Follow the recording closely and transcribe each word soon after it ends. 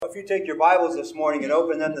If you take your Bibles this morning and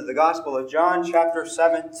open them to the Gospel of John, chapter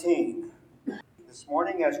 17. This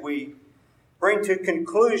morning, as we bring to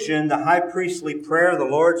conclusion the high priestly prayer, the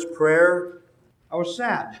Lord's Prayer, I was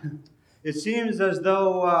sad. It seems as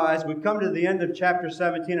though as we come to the end of chapter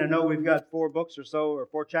 17, I know we've got 4 books or so, or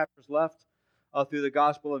 4 chapters left through the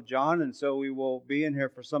Gospel of John, and so we will be in here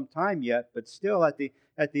for some time yet. But still, at the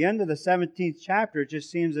end of the 17th chapter, it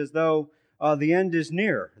just seems as though the end is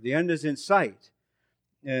near. The end is in sight.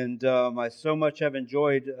 And I so much have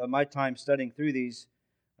enjoyed my time studying through these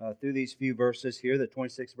few verses here, the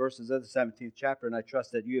 26 verses of the 17th chapter, and I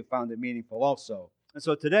trust that you have found it meaningful also. And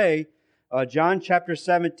so today, John chapter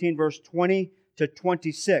 17, verse 20 to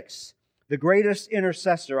 26, the greatest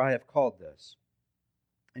intercessor I have called this.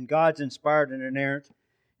 And God's inspired and inerrant,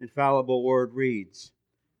 infallible word reads,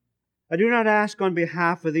 I do not ask on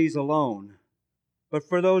behalf of these alone, but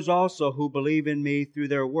for those also who believe in me through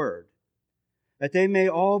their word, that they may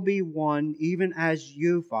all be one, even as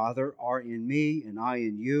you, Father, are in me and I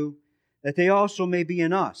in you, that they also may be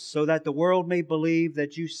in us, so that the world may believe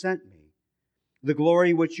that you sent me. The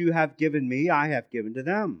glory which you have given me, I have given to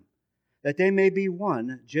them, that they may be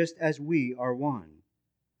one, just as we are one.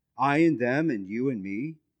 I in them and you in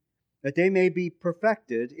me, that they may be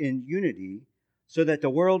perfected in unity, so that the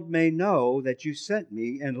world may know that you sent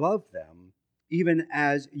me and loved them, even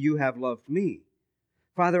as you have loved me.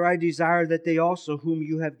 Father, I desire that they also whom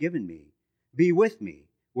you have given me be with me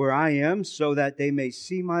where I am, so that they may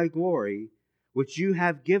see my glory, which you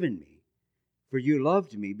have given me. For you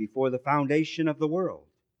loved me before the foundation of the world.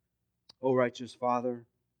 O righteous Father,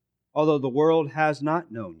 although the world has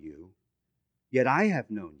not known you, yet I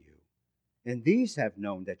have known you, and these have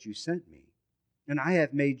known that you sent me. And I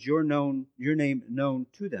have made your name known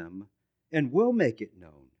to them, and will make it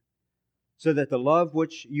known, so that the love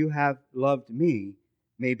which you have loved me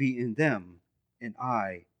may be in them, and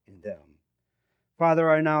I in them.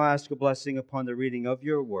 Father, I now ask a blessing upon the reading of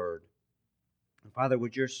your word. Father,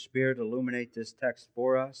 would your Spirit illuminate this text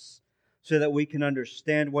for us so that we can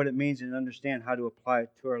understand what it means and understand how to apply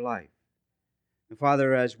it to our life. And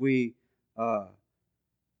Father, as we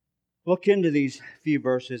look into these few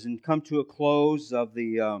verses and come to a close of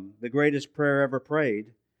the greatest prayer ever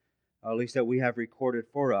prayed, at least that we have recorded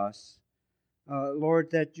for us,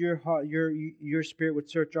 Lord, that your Spirit would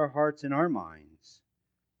search our hearts and our minds.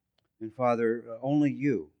 And Father, only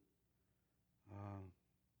you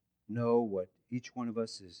know what each one of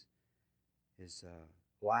us is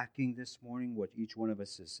lacking this morning, what each one of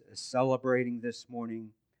us is celebrating this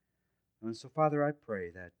morning. And so, Father, I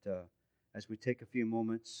pray that as we take a few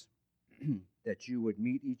moments, that you would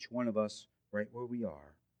meet each one of us right where we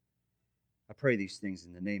are. I pray these things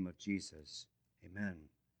in the name of Jesus. Amen.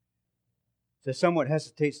 So I somewhat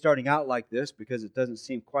hesitate starting out like this because it doesn't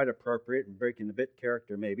seem quite appropriate and breaking a bit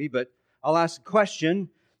character maybe, but I'll ask a question.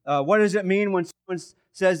 What does it mean when someone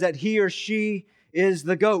says that he or she is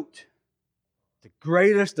the GOAT? The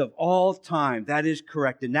greatest of all time. That is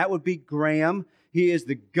correct. And that would be Graham. He is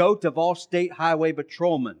the GOAT of all state highway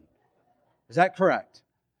patrolmen. Is that correct?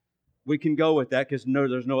 We can go with that because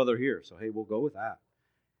there's no other here. So hey, we'll go with that.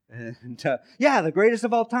 And the greatest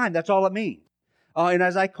of all time. That's all it means. And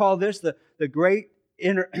as I call this the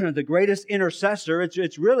greatest intercessor,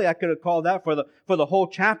 it's really, I could have called that for the whole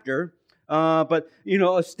chapter. But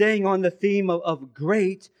staying on the theme of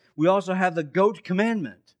great, we also have the GOAT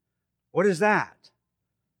commandment. What is that?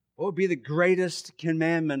 What would be the greatest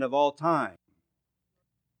commandment of all time?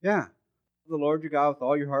 Yeah, the Lord your God with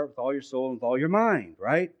all your heart, with all your soul, and with all your mind,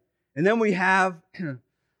 right? And then we have 1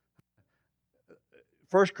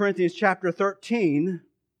 Corinthians chapter 13.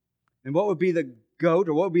 And what would be the GOAT,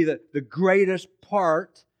 or what would be the greatest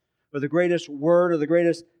part, or the greatest word, or the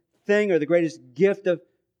greatest thing, or the greatest gift of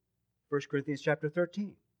 1 Corinthians chapter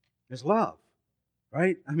 13? Is love,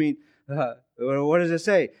 right? I mean, what does it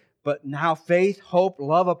say? But now faith, hope,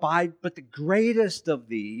 love abide, but the greatest of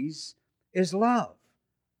these is love.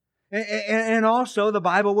 And also the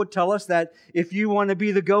Bible would tell us that if you want to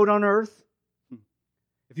be the GOAT on earth,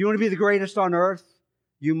 if you want to be the greatest on earth,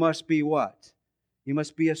 you must be what? You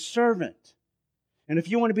must be a servant. And if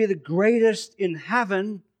you want to be the greatest in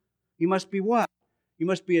heaven, you must be what? You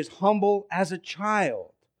must be as humble as a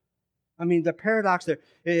child. I mean, the paradox there,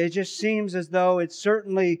 it just seems as though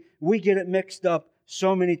we get it mixed up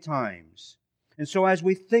so many times. And so as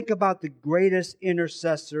we think about the greatest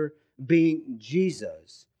intercessor being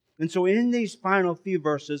Jesus, and so in these final few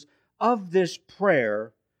verses of this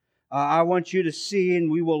prayer, I want you to see,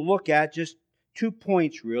 and we will look at just 2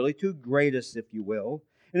 points really, 2 greatest, if you will.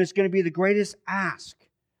 And it's going to be the greatest ask.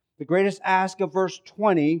 The greatest ask of verse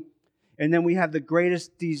 20. And then we have the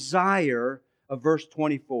greatest desire of verse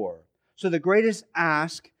 24. So the greatest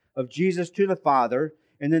ask of Jesus to the Father,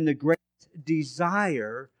 and then the greatest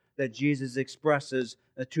desire that Jesus expresses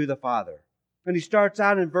to the Father. And he starts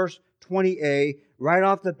out in verse 20a, right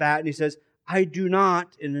off the bat, and he says, I do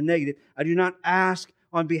not, in the negative, I do not ask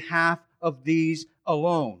on behalf of these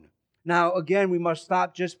alone. Now, again, we must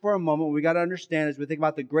stop just for a moment. We got to understand as we think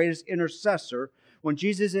about the greatest intercessor, when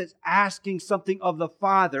Jesus is asking something of the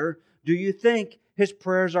Father, do you think his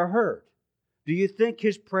prayers are heard? Do you think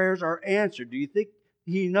his prayers are answered? Do you think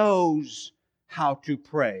he knows how to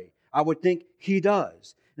pray? I would think he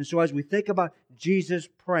does. And so as we think about Jesus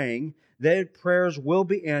praying, their prayers will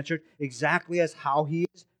be answered exactly as how he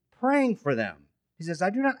is praying for them. He says,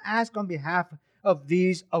 I do not ask on behalf of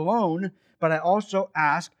these alone, but I also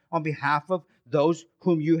ask on behalf of those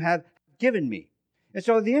whom you have given me. And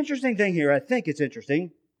so the interesting thing here, I think it's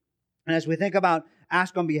interesting, and as we think about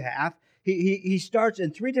ask on behalf, he starts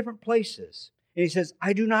in three different places. And he says,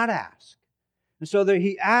 I do not ask. And so there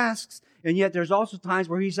he asks, and yet there's also times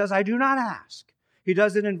where he says, I do not ask. He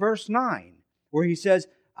does it in verse 9, where he says,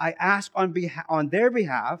 I ask on their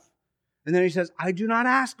behalf. And then he says, I do not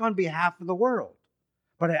ask on behalf of the world,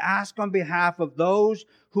 but I ask on behalf of those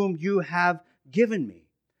whom you have given me.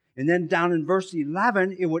 And then down in verse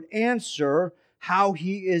 11, it would answer how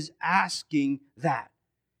he is asking that.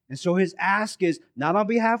 And so his ask is not on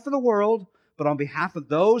behalf of the world, but on behalf of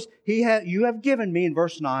those you have given me in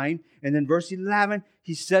verse 9. And then verse 11,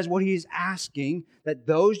 he says what he's asking, that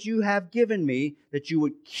those you have given me, that you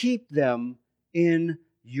would keep them in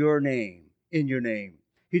your name.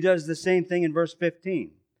 He does the same thing in verse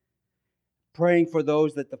 15, praying for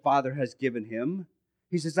those that the Father has given him.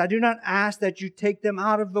 He says, I do not ask that you take them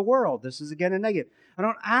out of the world. This is again a negative. I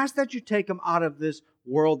don't ask that you take them out of this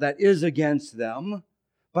world that is against them,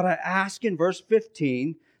 but I ask in verse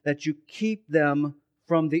 15 that you keep them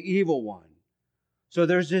from the evil one. So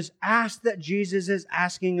there's this ask that Jesus is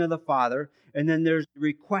asking of the Father, and then there's the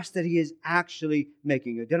request that he is actually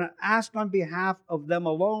making. I do not ask on behalf of them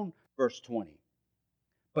alone, verse 20,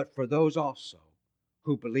 but for those also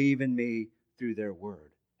who believe in me through their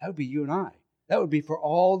word. That would be you and I. That would be for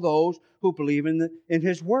all those who believe in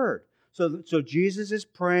his word. So Jesus is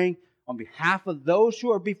praying on behalf of those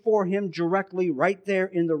who are before him directly right there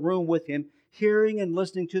in the room with him, hearing and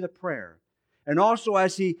listening to the prayer. And also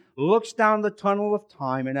as he looks down the tunnel of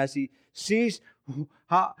time and as he sees who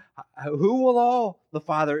will all the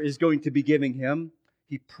Father is going to be giving him,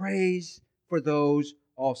 he prays for those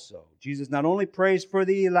also. Jesus not only prays for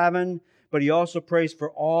the 11, but he also prays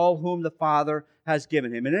for all whom the Father has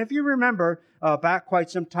given him. And if you remember back quite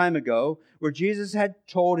some time ago, where Jesus had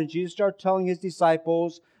told, and Jesus started telling his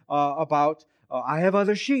disciples about, I have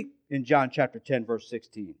other sheep in John chapter 10, verse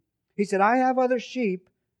 16. He said, I have other sheep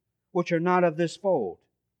which are not of this fold,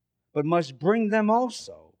 but must bring them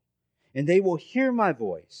also, and they will hear my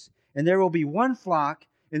voice, and there will be one flock,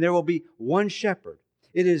 and there will be one shepherd.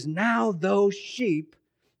 It is now those sheep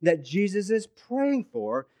that Jesus is praying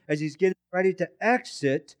for as he's getting ready to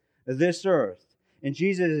exit this earth. And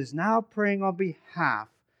Jesus is now praying on behalf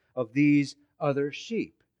of these other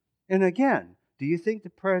sheep. And again, do you think the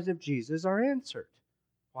prayers of Jesus are answered?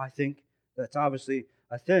 Well, I think that's obviously,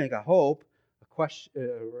 I hope,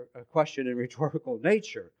 a question in rhetorical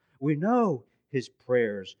nature. We know his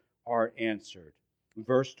prayers are answered.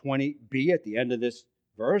 Verse 20b, at the end of this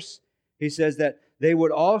verse, he says that they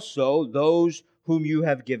would also, those whom you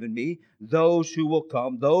have given me, those who will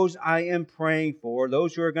come, those I am praying for,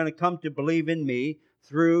 those who are going to come to believe in me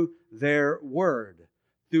through their word,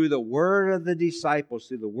 through the word of the disciples,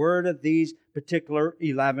 through the word of these particular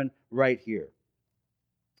 11 right here.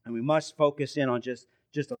 And we must focus in on just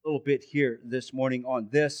a little bit here this morning on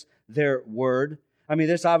this, their word. I mean,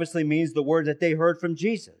 this obviously means the word that they heard from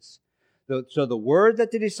Jesus. So the word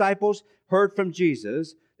that the disciples heard from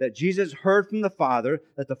Jesus, that Jesus heard from the Father,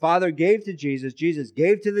 that the Father gave to Jesus, Jesus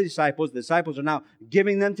gave to the disciples are now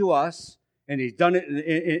giving them to us, and he's done it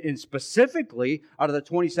in specifically out of the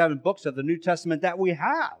 27 books of the New Testament that we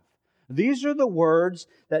have. These are the words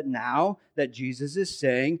that now that Jesus is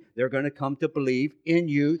saying they're going to come to believe in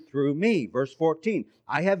you through me. Verse 14,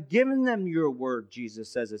 I have given them your word,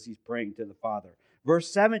 Jesus says as he's praying to the Father.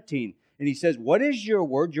 Verse 17, and he says, what is your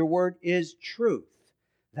word? Your word is truth.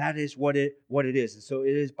 That is what it is. And so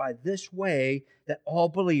it is by this way that all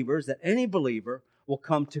believers, that any believer will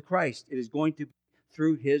come to Christ. It is going to be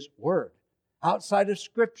through his word. Outside of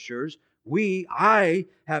scriptures, I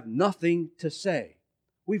have nothing to say.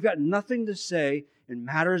 We've got nothing to say in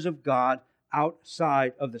matters of God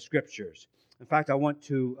outside of the scriptures. In fact, I want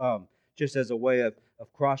to, just as a way of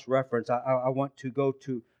cross-reference, I want to go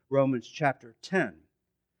to Romans chapter 10.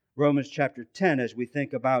 Romans chapter 10, as we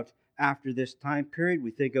think about after this time period,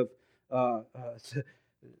 we think of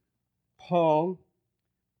Paul,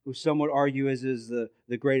 who some would argue is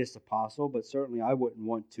the greatest apostle, but certainly I wouldn't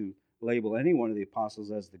want to label any one of the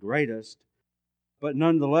apostles as the greatest. But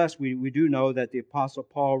nonetheless, we do know that the Apostle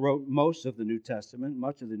Paul wrote most of the New Testament,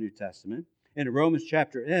 much of the New Testament. And in Romans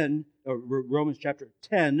chapter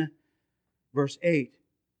 10, verse 8,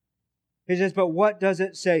 he says, but what does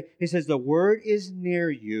it say? He says, the word is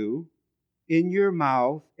near you, in your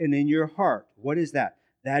mouth and in your heart. What is that?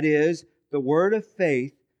 That is the word of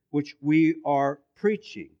faith which we are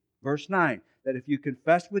preaching. Verse 9, that if you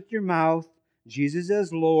confess with your mouth Jesus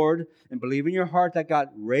as Lord and believe in your heart that God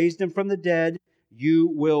raised him from the dead, you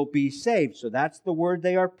will be saved. So that's the word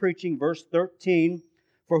they are preaching. Verse 13,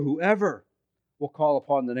 for whoever will call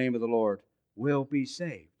upon the name of the Lord will be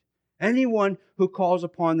saved. Anyone who calls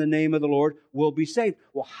upon the name of the Lord will be saved.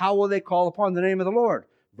 Well, how will they call upon the name of the Lord?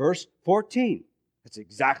 Verse 14. That's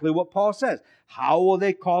exactly what Paul says. How will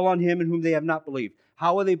they call on him in whom they have not believed?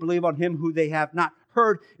 How will they believe on him who they have not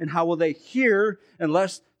heard? And how will they hear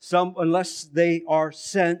unless they are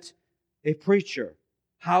sent a preacher?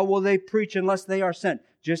 How will they preach unless they are sent?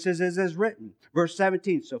 Just as it is written. Verse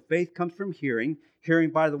 17. So faith comes from hearing, hearing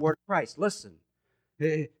by the word of Christ. Listen.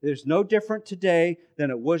 There's no different today than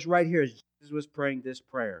it was right here as Jesus was praying this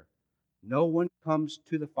prayer. No one comes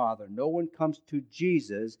to the Father. No one comes to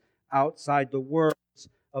Jesus outside the words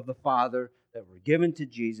of the Father that were given to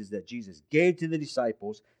Jesus, that Jesus gave to the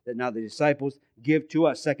disciples, that now the disciples give to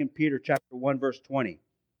us. 2 Peter chapter 1, verse 20.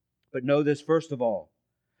 But know this first of all,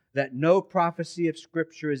 that no prophecy of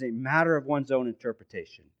Scripture is a matter of one's own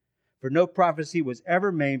interpretation. For no prophecy was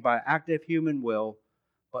ever made by active human will,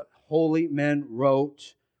 but holy men were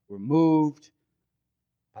moved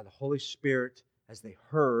by the Holy Spirit as they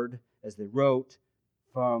heard, as they wrote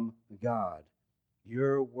from God.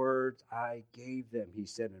 Your words I gave them, he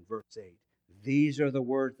said in verse 8. These are the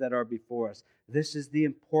words that are before us. This is the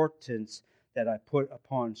importance that I put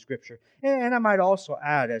upon Scripture. And I might also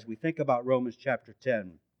add, as we think about Romans chapter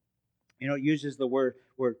 10, it uses the word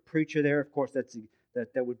preacher there. Of course,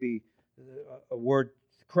 that would be a word,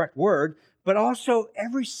 correct word. But also,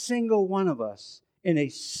 every single one of us, in a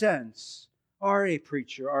sense, are a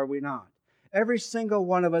preacher, are we not? Every single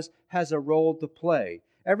one of us has a role to play.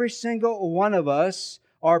 Every single one of us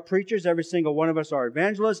are preachers. Every single one of us are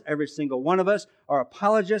evangelists. Every single one of us are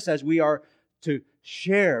apologists, as we are to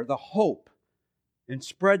share the hope and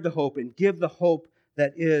spread the hope and give the hope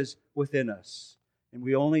that is within us. And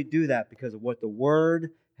we only do that because of what the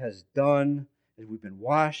Word has done, as we've been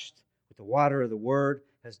washed with the water of the Word,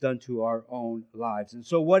 has done to our own lives. And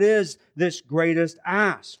so what is this greatest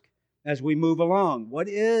ask as we move along? What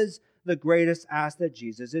is the greatest ask that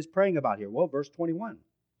Jesus is praying about here? Well, verse 21.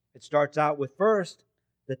 It starts out with first,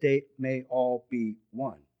 that they may all be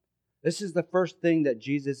one. This is the first thing that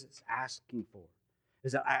Jesus is asking for.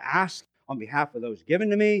 Is that I ask on behalf of those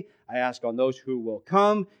given to me. I ask on those who will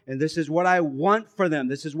come. And this is what I want for them.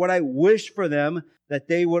 This is what I wish for them, that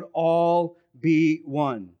they would all be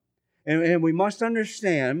one. And we must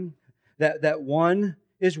understand that one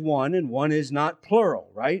is one and one is not plural,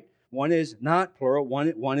 right? One is not plural,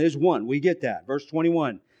 one is one. We get that. Verse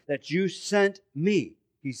 21, that you sent me,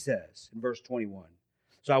 he says in verse 21.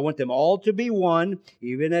 So I want them all to be one,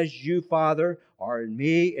 even as you, Father, are in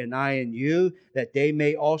me and I in you, that they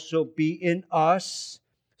may also be in us,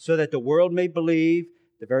 so that the world may believe,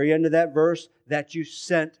 the very end of that verse, that you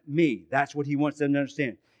sent me. That's what he wants them to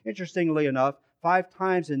understand. Interestingly enough, 5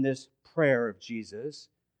 times in this prayer of Jesus,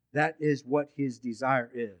 that is what his desire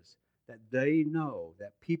is. That they know,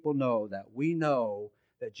 that people know, that we know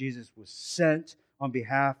that Jesus was sent on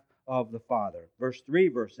behalf of the Father. Verse 3,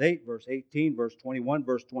 verse 8, verse 18, verse 21,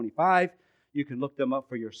 verse 25. You can look them up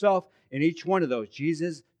for yourself. In each one of those,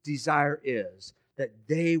 Jesus' desire is that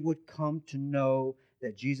they would come to know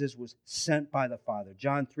that Jesus was sent by the Father.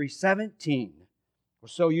 John 3:17. We're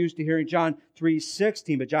so used to hearing John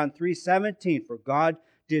 3:16, but John 3:17, for God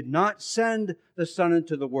did not send the Son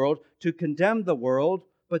into the world to condemn the world,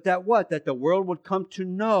 but that what? That the world would come to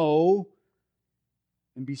know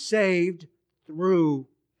and be saved through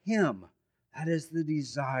Him. That is the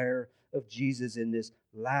desire of Jesus in this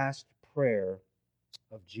last prayer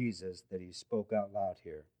of Jesus that He spoke out loud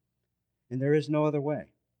here. And there is no other way,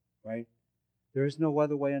 right? There is no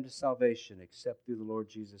other way unto salvation except through the Lord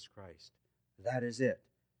Jesus Christ. That is it.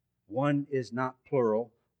 One is not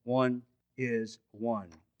plural. One is one.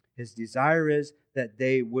 His desire is that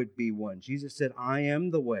they would be one. Jesus said, I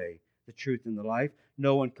am the way, the truth, and the life.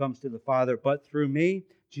 No one comes to the Father but through me.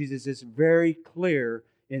 Jesus is very clear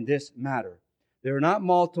in this matter. There are not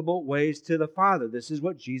multiple ways to the Father. This is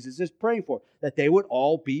what Jesus is praying for, that they would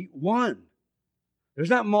all be one. There's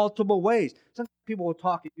not multiple ways. Some people will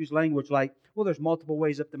talk and use language like, well, there's multiple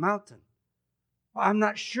ways up the mountain. I'm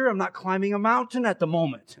not sure. I'm not climbing a mountain at the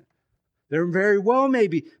moment. There very well may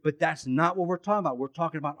be, but that's not what we're talking about. We're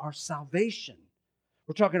talking about our salvation.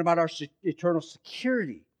 We're talking about our eternal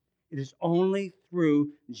security. It is only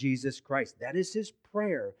through Jesus Christ. That is His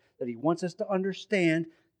prayer, that He wants us to understand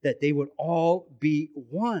that they would all be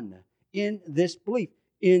one in this belief,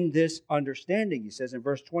 in this understanding. He says in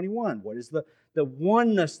verse 21, what is the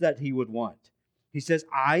oneness that He would want? He says,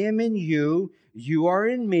 I am in you, you are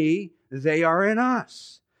in me, they are in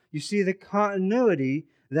us. You see the continuity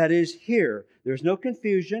that is here. There's no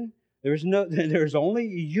confusion. There's only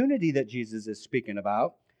unity that Jesus is speaking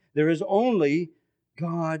about. There is only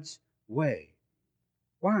God's way.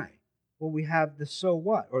 Why? Well, we have the so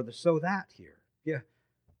what or the so that here. Yeah,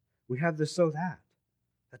 we have the so that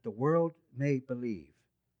the world may believe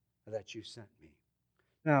that you sent me.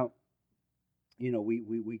 Now,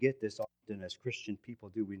 we get this often as Christian people,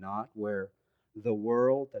 do we not? Where the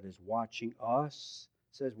world that is watching us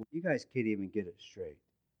says, well, you guys can't even get it straight.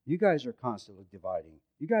 You guys are constantly dividing.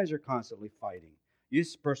 You guys are constantly fighting.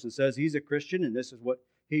 This person says he's a Christian and this is what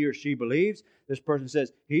he or she believes. This person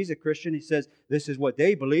says he's a Christian. He says this is what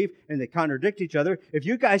they believe, and they contradict each other. If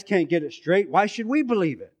you guys can't get it straight, why should we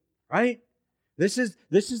believe it? Right? This is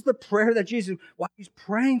the prayer that Jesus, why He's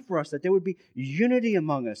praying for us, that there would be unity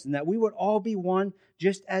among us and that we would all be one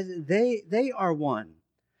just as they are one,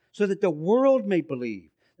 so that the world may believe.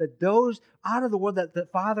 That those out of the world that the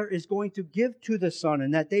Father is going to give to the Son,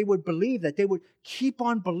 and that they would believe, that they would keep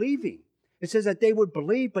on believing. It says that they would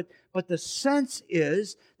believe, but the sense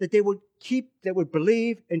is that they would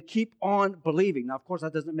believe and keep on believing. Now, of course,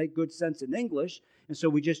 that doesn't make good sense in English, and so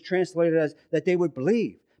we just translate it as that they would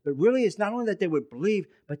believe. But really, it's not only that they would believe,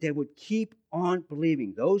 but they would keep on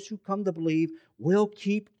believing. Those who come to believe will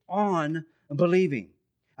keep on believing.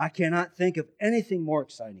 I cannot think of anything more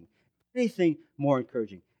exciting, anything more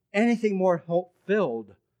encouraging, anything more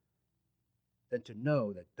hope-filled than to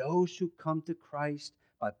know that those who come to Christ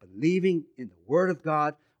by believing in the Word of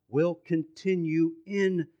God will continue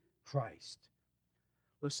in Christ.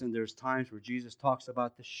 Listen, there's times where Jesus talks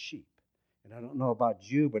about the sheep. And I don't know about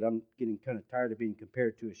you, but I'm getting kind of tired of being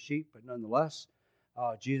compared to a sheep. But nonetheless,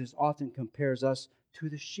 Jesus often compares us to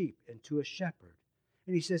the sheep and to a shepherd.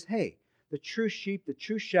 And He says, hey, the true sheep, the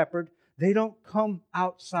true shepherd, they don't come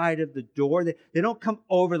outside of the door. They don't come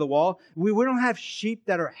over the wall. We don't have sheep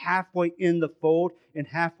that are halfway in the fold and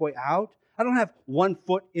halfway out. I don't have one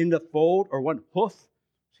foot in the fold or one hoof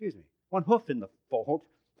in the fold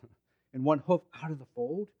and one hoof out of the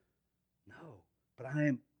fold. No, but I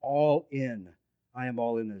am all in. I am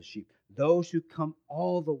all in as a sheep. Those who come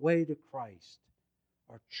all the way to Christ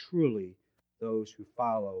are truly those who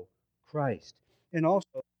follow Christ. And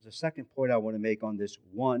also, the second point I want to make on this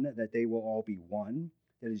one, that they will all be one,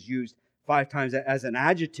 that is used 5 times as an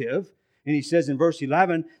adjective. And He says in verse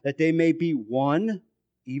 11 that they may be one,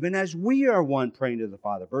 even as we are one, praying to the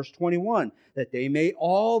Father. Verse 21, that they may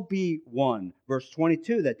all be one. Verse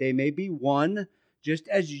 22, that they may be one, just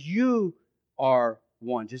as you are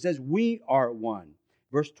one, just as we are one.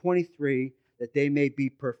 Verse 23, that they may be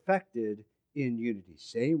perfected in unity.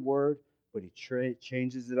 Same word, but He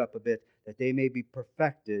changes it up a bit, that they may be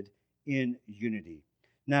perfected in unity.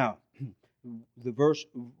 Now, the verse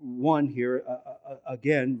 1 here,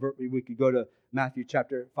 again, we could go to Matthew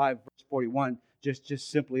chapter 5, verse 41, just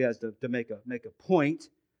simply as to make a point,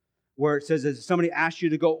 where it says, if somebody asks you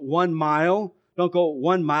to go 1 mile, don't go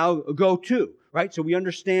 1 mile, go 2, right? So we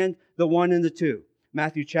understand the 1 and the 2.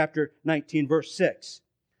 Matthew chapter 19, verse 6,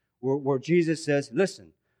 where Jesus says,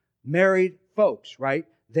 listen, married folks, right?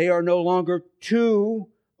 They are no longer 2,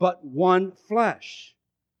 but 1 flesh.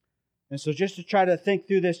 And so just to try to think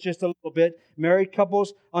through this just a little bit, married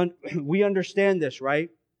couples, we understand this, right?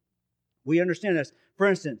 We understand this. For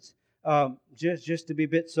instance, just to be a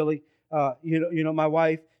bit silly, my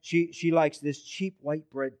wife, she likes this cheap white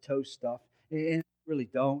bread toast stuff, and I really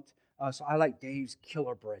don't. So I like Dave's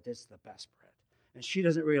Killer Bread. It's the best bread. And she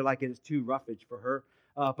doesn't really like it. It's too roughage for her.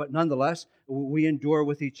 But nonetheless, we endure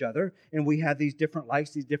with each other, and we have these different likes,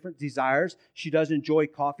 these different desires. She does enjoy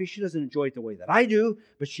coffee. She doesn't enjoy it the way that I do,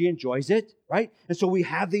 but she enjoys it, right? And so we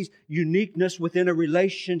have these uniqueness within a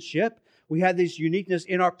relationship. We have this uniqueness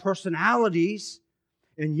in our personalities,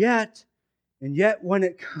 and yet when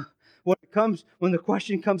the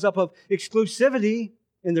question comes up of exclusivity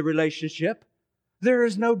in the relationship, there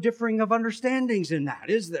is no differing of understandings in that,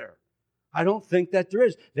 is there? I don't think that there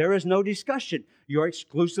is. There is no discussion. You're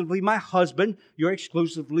exclusively my husband. You're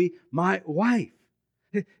exclusively my wife.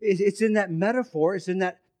 It's in that metaphor, it's in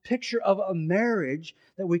that picture of a marriage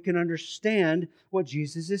that we can understand what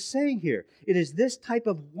Jesus is saying here. It is this type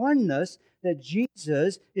of oneness that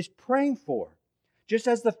Jesus is praying for. Just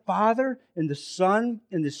as the Father and the Son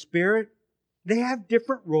and the Spirit, they have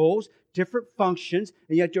different roles, different functions,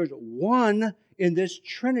 and yet there's one in this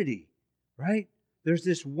Trinity, right? There's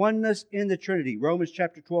this oneness in the Trinity. Romans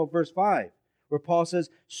chapter 12, verse 5, where Paul says,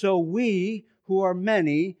 "So we who are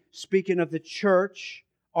many," speaking of the church,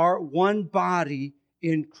 "are one body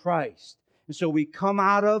in Christ." And so we come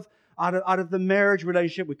out of the marriage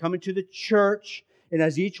relationship, we come into the church, and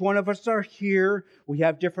as each one of us are here, we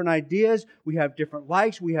have different ideas, we have different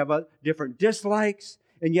likes, we have different dislikes,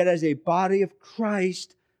 and yet as a body of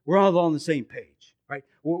Christ, we're all on the same page, right?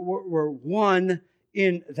 We're one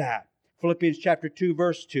in that. Philippians chapter 2,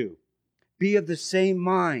 verse 2. "Be of the same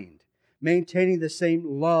mind, maintaining the same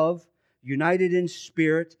love, united in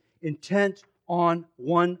spirit, intent on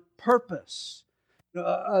one purpose."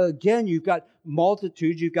 Again, you've got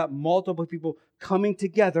multitudes, you've got multiple people coming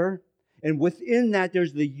together, and within that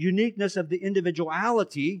there's the uniqueness of the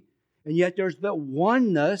individuality, and yet there's the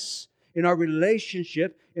oneness in our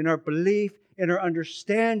relationship, in our belief, in our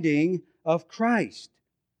understanding of Christ.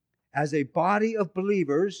 As a body of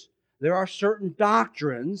believers, there are certain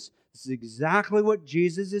doctrines. This is exactly what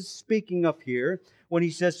Jesus is speaking of here when he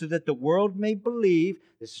says, "So that the world may believe,"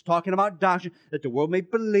 this is talking about doctrine, "that the world may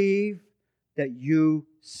believe that you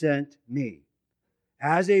sent me."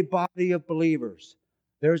 As a body of believers,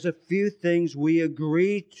 there's a few things we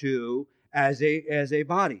agree to as a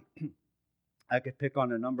body. I could pick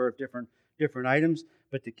on a number of different items,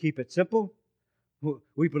 but to keep it simple,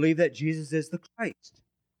 we believe that Jesus is the Christ.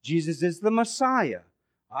 Jesus is the Messiah.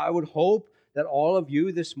 I would hope that all of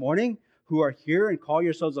you this morning who are here and call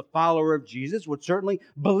yourselves a follower of Jesus would certainly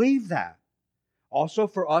believe that. Also,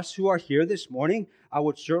 for us who are here this morning, I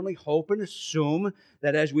would certainly hope and assume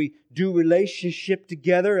that as we do relationship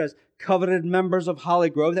together as covenanted members of Holly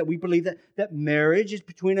Grove, that we believe that marriage is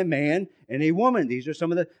between a man and a woman. These are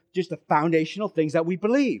some of the foundational things that we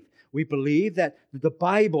believe. We believe that the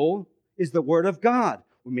Bible is the Word of God.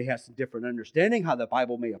 We may have some different understanding how the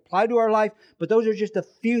Bible may apply to our life, but those are just a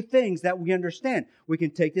few things that we understand. We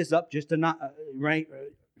can take this up just a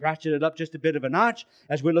ratchet it up just a bit of a notch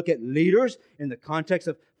as we look at leaders in the context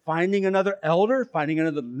of finding another elder, finding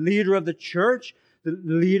another leader of the church. The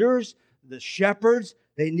leaders, the shepherds,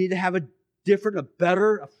 they need to have a different, a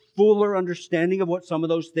better, a fuller understanding of what some of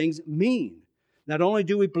those things mean. Not only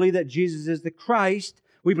do we believe that Jesus is the Christ,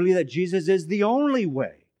 we believe that Jesus is the only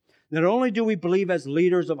way. Not only do we believe as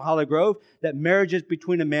leaders of Holly Grove that marriage is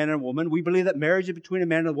between a man and a woman, we believe that marriage is between a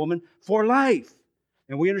man and a woman for life.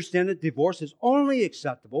 And we understand that divorce is only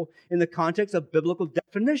acceptable in the context of biblical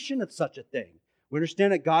definition of such a thing. We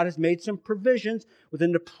understand that God has made some provisions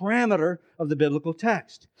within the parameter of the biblical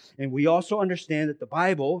text. And we also understand that the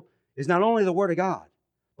Bible is not only the Word of God,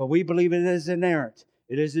 but we believe it is inerrant.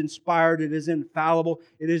 It is inspired. It is infallible.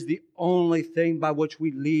 It is the only thing by which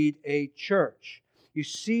we lead a church. You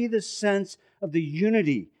see the sense of the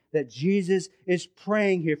unity that Jesus is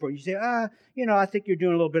praying here for. You say, I think you're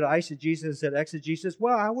doing a little bit of eisegesis instead of exegesis.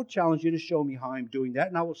 Well, I would challenge you to show me how I'm doing that,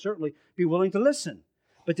 and I will certainly be willing to listen.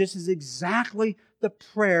 But this is exactly the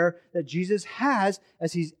prayer that Jesus has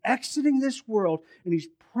as He's exiting this world, and He's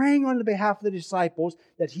praying on the behalf of the disciples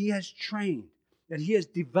that He has trained, that He has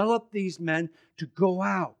developed these men to go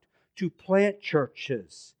out, to plant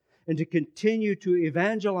churches, and to continue to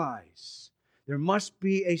evangelize. There must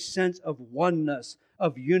be a sense of oneness,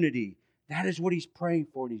 of unity. That is what He's praying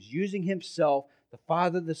for. And He's using Himself, the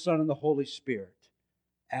Father, the Son, and the Holy Spirit,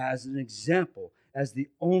 as an example, as the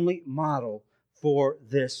only model for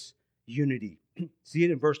this unity. See it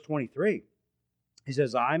in verse 23. He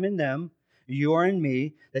says, "I'm in them, you are in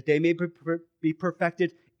me, that they may be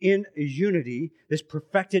perfected in unity." This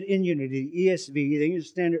perfected in unity, ESV, the English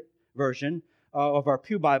Standard Version of our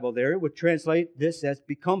Pew Bible there, it would translate this as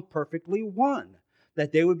become perfectly one.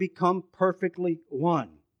 That they would become perfectly one.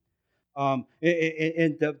 And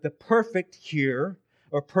the perfect here,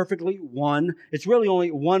 or perfectly one, it's really only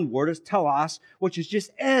one word, it's telos, which is just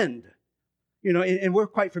end. And we're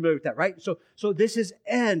quite familiar with that, right? So this is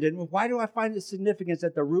end. And why do I find the significance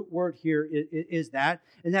that the root word here is that?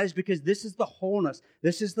 And that is because this is the wholeness.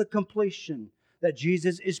 This is the completion that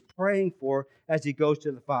Jesus is praying for as He goes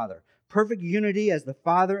to the Father. Perfect unity as the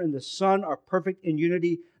Father and the Son are perfect in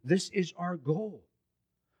unity. This is our goal.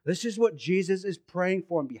 This is what Jesus is praying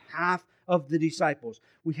for on behalf of the disciples.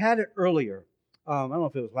 We had it earlier I don't know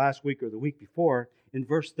if it was last week or the week before, in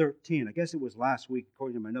verse 13. I guess it was last week,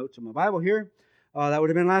 according to my notes in my Bible here. That would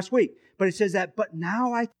have been last week. But it says that, but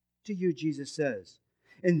now I come to you, Jesus says,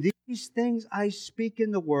 and these things I speak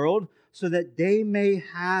in the world, so that they may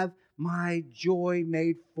have my joy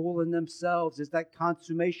made full in themselves. It's that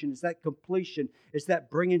consummation. It's that completion. It's that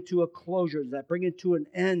bringing to a closure. It's that bringing to an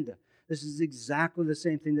end. This is exactly the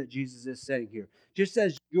same thing that Jesus is saying here. Just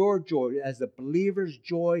as your joy, as the believer's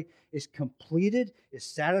joy is completed, is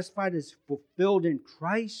satisfied, is fulfilled in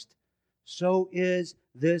Christ, so is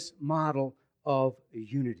this model of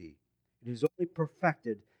unity. It is only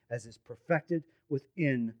perfected as is perfected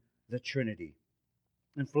within the Trinity.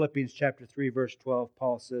 In Philippians chapter 3, verse 12,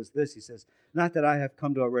 Paul says this. He says, not that I have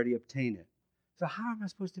come to already obtain it. So how am I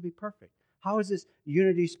supposed to be perfect? How is this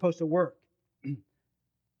unity supposed to work?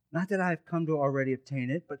 Not that I have come to already obtain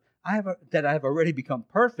it, but that I have already become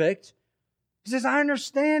perfect. He says, I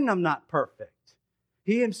understand I'm not perfect.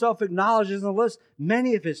 He himself acknowledges and lists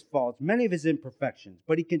many of his faults, many of his imperfections.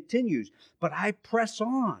 But he continues, but I press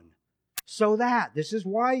on so that, this is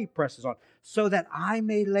why he presses on, so that I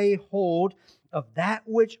may lay hold of that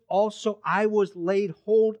which also I was laid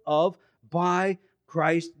hold of by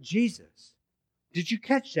Christ Jesus. Did you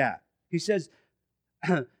catch that? He says,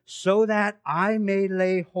 so that I may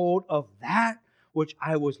lay hold of that which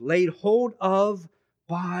I was laid hold of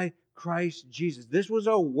by Christ Jesus. This was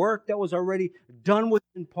a work that was already done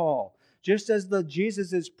within Paul. Just as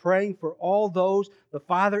Jesus is praying for all those the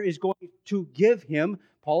Father is going to give him,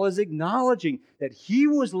 Paul is acknowledging that he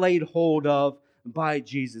was laid hold of by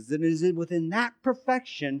Jesus. And it is within that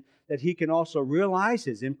perfection that he can also realize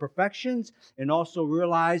his imperfections and also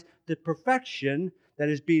realize the perfection that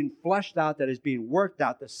is being fleshed out, that is being worked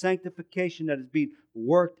out, the sanctification that is being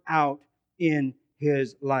worked out in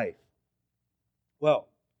his life. Well,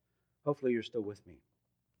 hopefully you're still with me.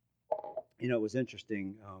 You know, it was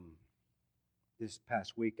interesting. This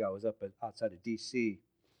past week I was up outside of D.C.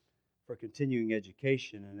 for continuing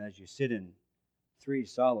education, and as you sit in 3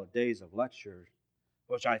 solid days of lectures,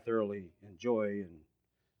 which I thoroughly enjoy, and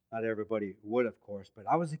not everybody would, of course, but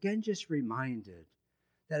I was again just reminded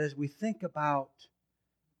that as we think about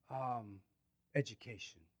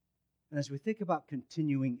education, and as we think about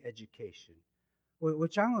continuing education,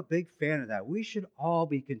 which I'm a big fan of that, we should all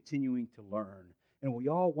be continuing to learn, and we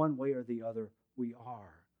all, one way or the other, we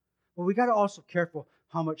are. But we got to also be careful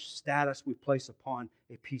how much status we place upon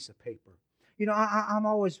a piece of paper. You know, I'm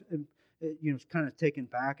always, kind of taken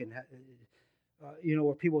back, and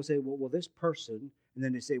where people say, well, this person, and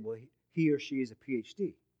then they say, well, he or she is a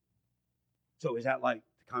PhD. So is that like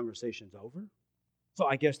the conversation's over? So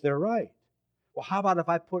I guess they're right. Well, how about if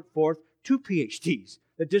I put forth 2 PhDs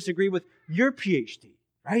that disagree with your PhD,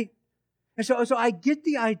 right? And so I get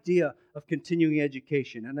the idea of continuing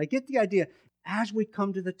education, and I get the idea as we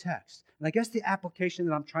come to the text, and I guess the application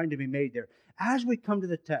that I'm trying to be made there, as we come to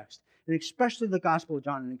the text, and especially the Gospel of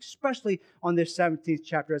John, and especially on this 17th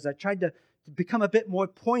chapter, as I tried to become a bit more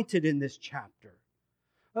pointed in this chapter.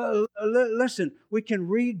 Listen, we can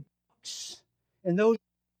read books, and those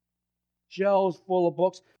shelves full of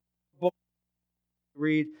books to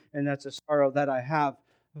read, and that's a sorrow that I have.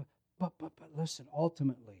 But listen,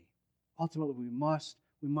 ultimately we must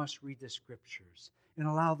read the Scriptures and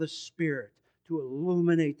allow the Spirit to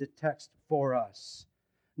illuminate the text for us.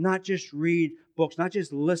 Not just read books, not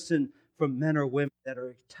just listen from men or women that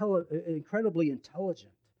are incredibly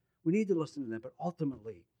intelligent. We need to listen to them, but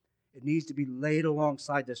ultimately it needs to be laid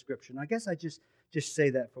alongside the Scripture. And I guess I just say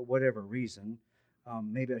that for whatever reason.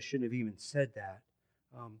 Maybe I shouldn't have even said that.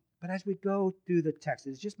 But as we go through the text,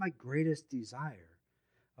 it's just my greatest desire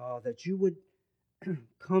that you would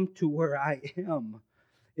come to where I am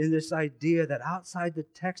in this idea that outside the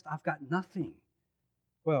text, I've got nothing.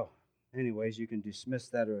 Well, anyways, you can dismiss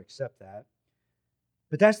that or accept that.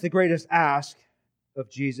 But that's the greatest ask of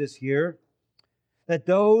Jesus here, that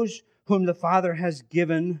those whom the Father has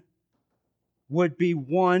given would be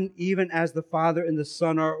one, even as the Father and the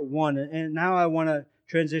Son are one. And now I want to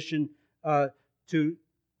transition to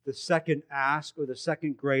the second ask, or the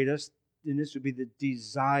second greatest, and this would be the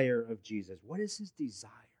desire of Jesus. What is his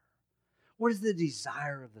desire? What is the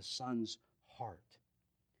desire of the Son's heart?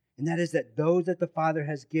 And that is that those that the Father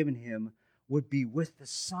has given him would be with the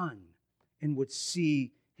Son and would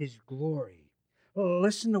see his glory. Well,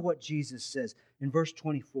 listen to what Jesus says in verse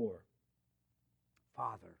 24.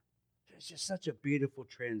 Father. It's just such a beautiful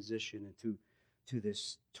transition into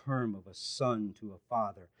this term of a son to a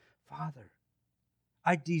father. Father,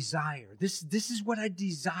 I desire. This is what I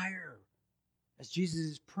desire. As Jesus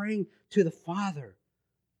is praying to the Father.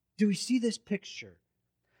 Do we see this picture?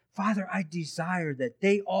 Father, I desire that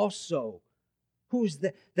they also Who's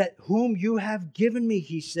that whom you have given me,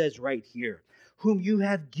 he says right here. Whom you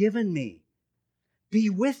have given me. Be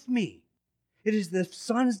with me. It is the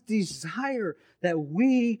Son's desire that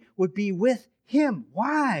we would be with him.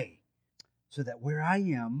 Why? So that where I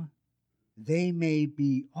am, they may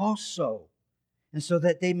be also. And so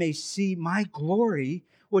that they may see my glory,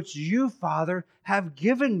 which you, Father, have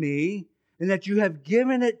given me, and that you have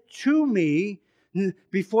given it to me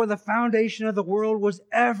before the foundation of the world was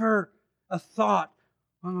ever a thought.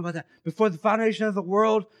 I don't know about that. Before the foundation of the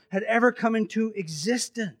world had ever come into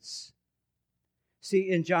existence.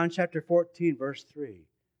 See, in John chapter 14, verse 3,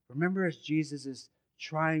 remember as Jesus is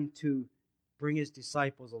trying to bring his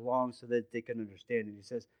disciples along so that they can understand. And he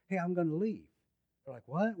says, hey, I'm going to leave. They're like,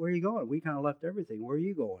 what? Where are you going? We kind of left everything. Where are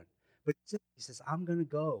you going? But he says, I'm going to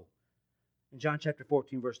go. In John chapter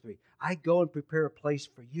 14, verse 3, I go and prepare a place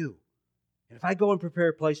for you. And if I go and prepare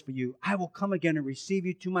a place for you, I will come again and receive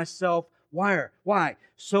you to myself. Why?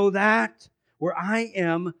 So that where I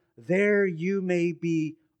am, there you may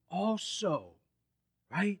be also.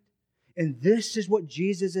 Right? And this is what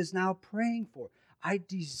Jesus is now praying for. I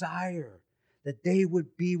desire that they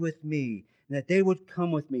would be with me, and that they would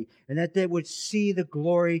come with me, and that they would see the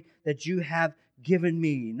glory that you have given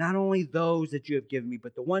me. Not only those that you have given me,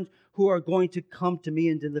 but the ones who are going to come to me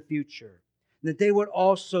into the future. And that they would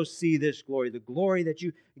also see this glory, the glory that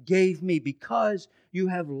you gave me because you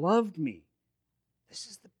have loved me. This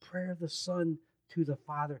is the prayer of the Son to the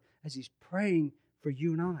Father as he's praying for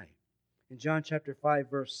you and I. In John chapter 5,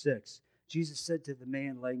 verse 6, Jesus said to the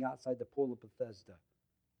man laying outside the pool of Bethesda,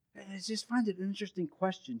 and I just find it an interesting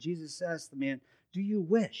question. Jesus asked the man, do you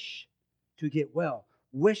wish to get well?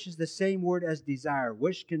 Wish is the same word as desire.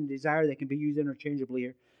 Wish can desire, they can be used interchangeably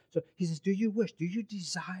here. So he says, do you wish? Do you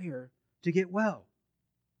desire to get well?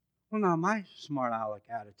 Well, now my smart aleck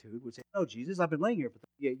attitude would say, no, Jesus, I've been laying here for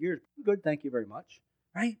 38 years. Good, thank you very much.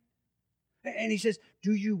 Right? And he says,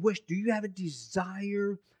 do you wish? Do you have a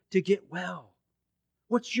desire to get well?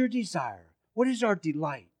 What's your desire? What is our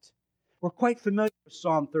delight? We're quite familiar with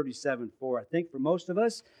Psalm 37:4. I think for most of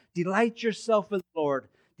us, delight yourself in the Lord.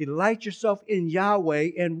 Delight yourself in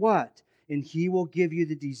Yahweh, and what? And He will give you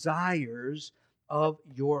the desires of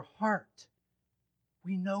your heart.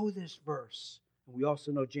 We know this verse. And we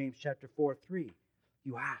also know James chapter 4:3.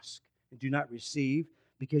 You ask and do not receive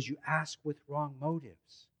because you ask with wrong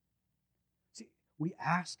motives. See, we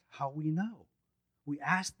ask how we know. We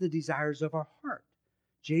ask the desires of our heart.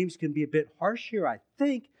 James can be a bit harsh here, I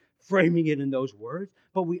think, framing it in those words,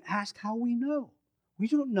 but we ask how we know. We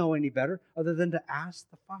don't know any better other than to ask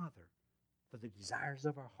the Father for the desires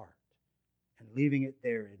of our heart and leaving it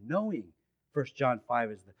there and knowing 1 John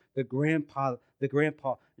 5 is the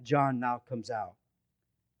grandpa John now comes out.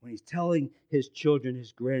 When he's telling his children,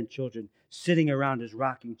 his grandchildren, sitting around his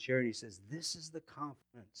rocking chair, and he says, this is the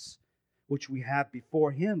confidence which we have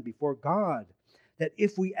before Him, before God, that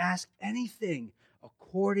if we ask anything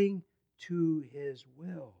according to His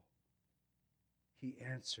will, He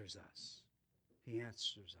answers us. He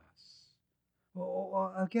answers us.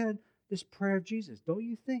 Well, again, this prayer of Jesus, don't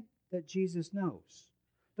you think that Jesus knows?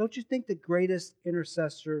 Don't you think the greatest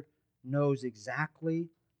intercessor knows exactly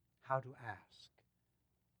how to ask?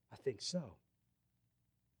 I think so.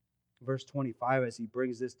 Verse 25, as he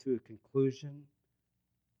brings this to a conclusion,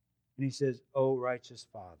 and he says, O righteous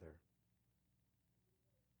Father,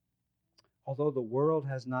 although the world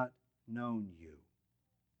has not known you,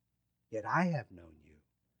 yet I have known you,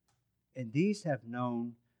 and these have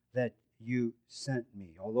known that you sent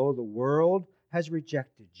me. Although the world has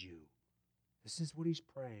rejected you, this is what he's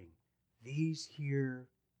praying. These here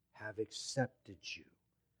have accepted you.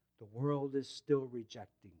 The world is still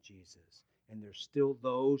rejecting Jesus, and there's still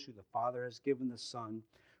those who the Father has given the Son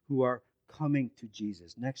who are coming to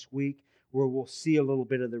Jesus. Next week, where we'll see a little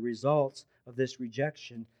bit of the results of this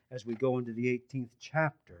rejection as we go into the 18th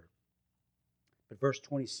chapter. But verse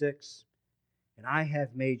 26, and I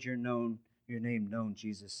have made your name known,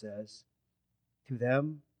 Jesus says, to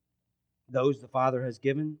them, those the Father has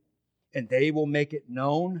given, and they will make it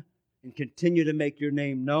known and continue to make your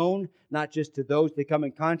name known, not just to those they come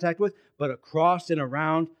in contact with, but across and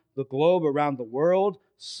around the globe, around the world,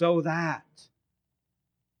 so that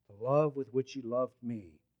the love with which you loved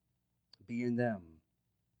me be in them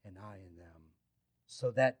and I in them,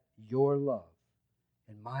 so that your love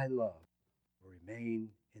and my love will remain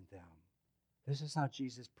in them. This is how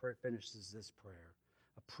Jesus finishes this prayer.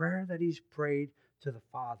 A prayer that he's prayed to the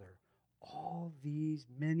Father all these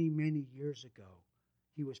many, many years ago.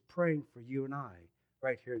 He was praying for you and I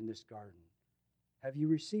right here in this garden. Have you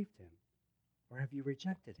received him? Or have you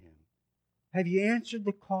rejected him? Have you answered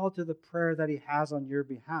the call to the prayer that he has on your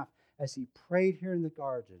behalf as he prayed here in the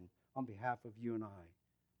garden on behalf of you and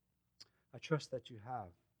I. I trust that you have.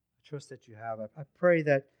 I trust that you have. I pray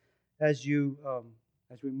that as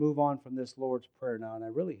we move on from this Lord's Prayer now, and I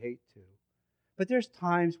really hate to, but there's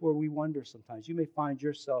times where we wonder sometimes. You may find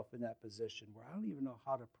yourself in that position where I don't even know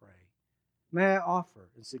how to pray. May I offer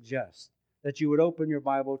and suggest that you would open your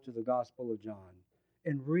Bible to the Gospel of John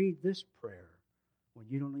and read this prayer when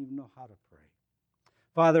you don't even know how to pray.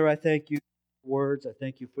 Father, I thank you for words. I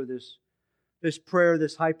thank you for this prayer,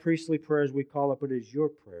 this high priestly prayer as we call it, but it is your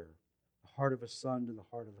prayer, the heart of a son to the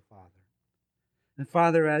heart of the Father. And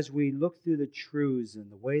Father, as we look through the truths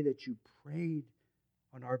and the way that you prayed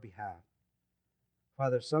on our behalf,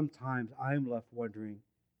 Father, sometimes I'm left wondering,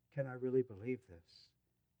 can I really believe this?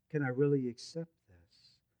 Can I really accept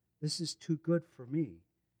this? This is too good for me.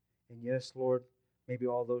 And yes, Lord, maybe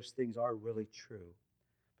all those things are really true.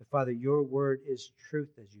 But Father, your word is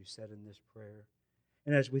truth, as you said in this prayer.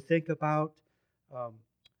 And as we think about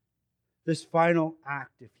this final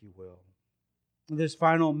act, if you will, this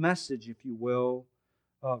final message, if you will,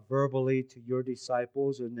 verbally to your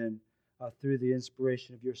disciples and then through the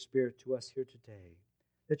inspiration of your Spirit to us here today,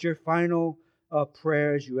 that your final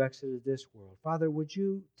prayer as you exited this world, Father, would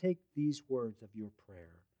you take these words of your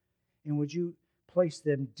prayer and would you place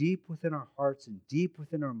them deep within our hearts and deep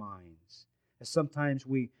within our minds, as sometimes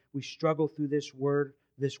we struggle through this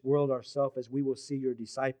world ourselves, as we will see your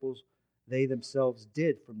disciples, they themselves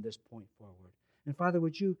did from this point forward. And Father,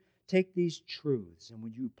 would you take these truths and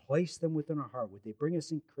would you place them within our heart? Would they bring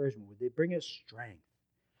us encouragement? Would they bring us strength?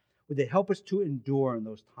 Would they help us to endure in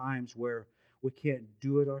those times where we can't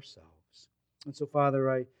do it ourselves? And so, Father,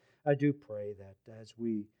 I do pray that as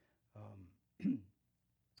we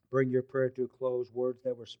bring your prayer to a close, words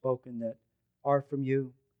that were spoken that are from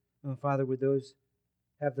you, Father, would those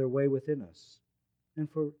have their way within us? And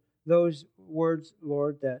for those words,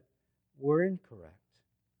 Lord, that were incorrect,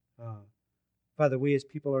 Father, we as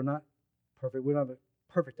people are not perfect. We don't have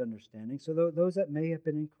a perfect understanding. So those that may have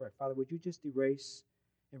been incorrect, Father, would you just erase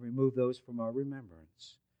and remove those from our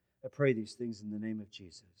remembrance? I pray these things in the name of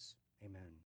Jesus. Amen.